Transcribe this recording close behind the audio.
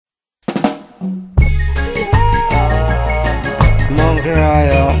cry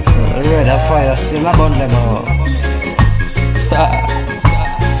out. Red of fire still a burn them out.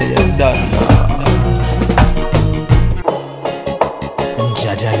 You done now.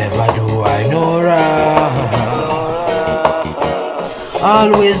 Jaja never do I know wrong.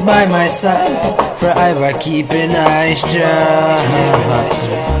 Always by my side, forever keeping I strong.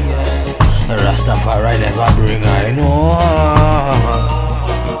 Rastafari never bring I know harm.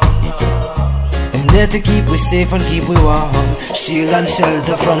 I'm there to keep we safe and keep we warm, shield and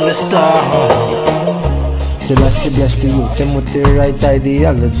shelter from the stars. So let's bless the youth, them with the right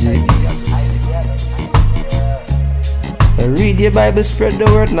ideology. Read your Bible, spread the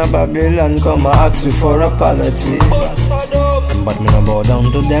word, now Babylon come and ask you for apology. But me no bow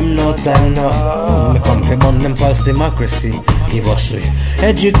down to them no time now. Me come fi burn them false democracy. Give us way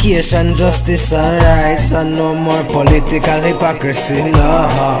education, justice and rights, and no more political hypocrisy. No,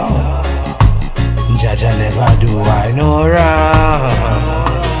 Jaja never do I no wrong.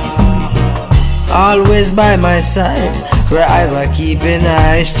 Always by my side, forever keeping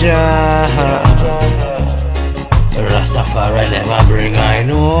I strong. Rastafari never bring I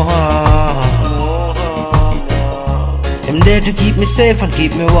no harm. I'm there to keep me safe and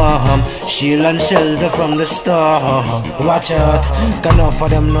keep me warm, shield and shelter from the storm. Watch out, can enough of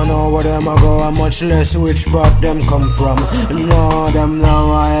them no know where them a go, and much less which part them come from. No, them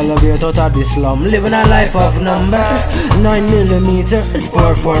now I elevate out of the slum, living a life of numbers. 9mm,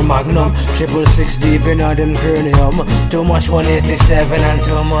 4-4 Magnum, 666 deep in a them cranium. Too much 187 and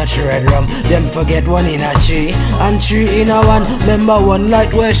too much red rum. Them forget 1 in a 3 and 3 in a 1. Remember one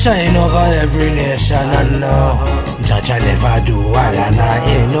light will shine over every nation. And now Jaja never do I and I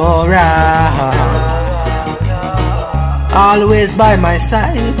ain't no wrong. Always by my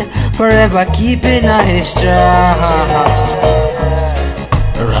side, forever keeping I strong.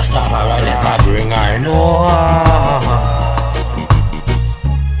 Rastafari never bring I no harm.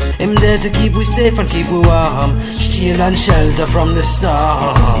 I'm there to keep we safe and keep we warm, shield and shelter from the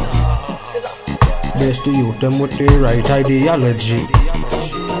storm. Best to youth them with the right ideology.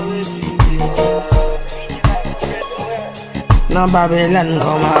 Now Babylon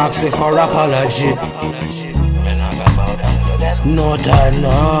come and ask me for apology. No time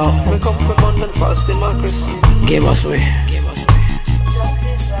now. Give us way.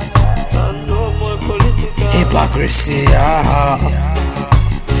 Hypocrisy,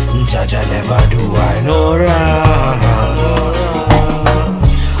 Jaja never do I no wrong.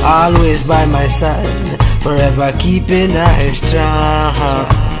 Always by my side, forever keeping I strong.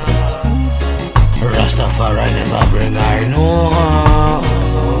 Rastafari never bring I no harm.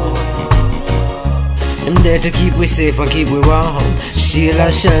 I'm there to keep we safe and keep we warm, shield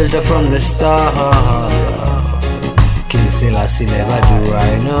and shelter from the stars. King Selassie never do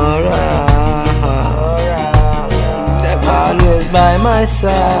I no wrong. Always by my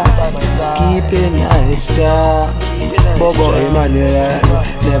side, keeping I strong. Bobo Emmanuel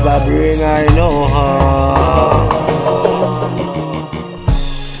never bring I no harm.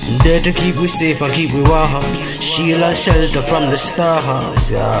 There to keep we safe and keep we warm, shield and shelter from the stars.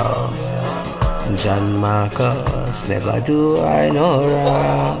 Yeah. John Marcus never do I no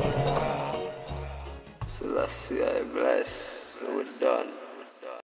wrong.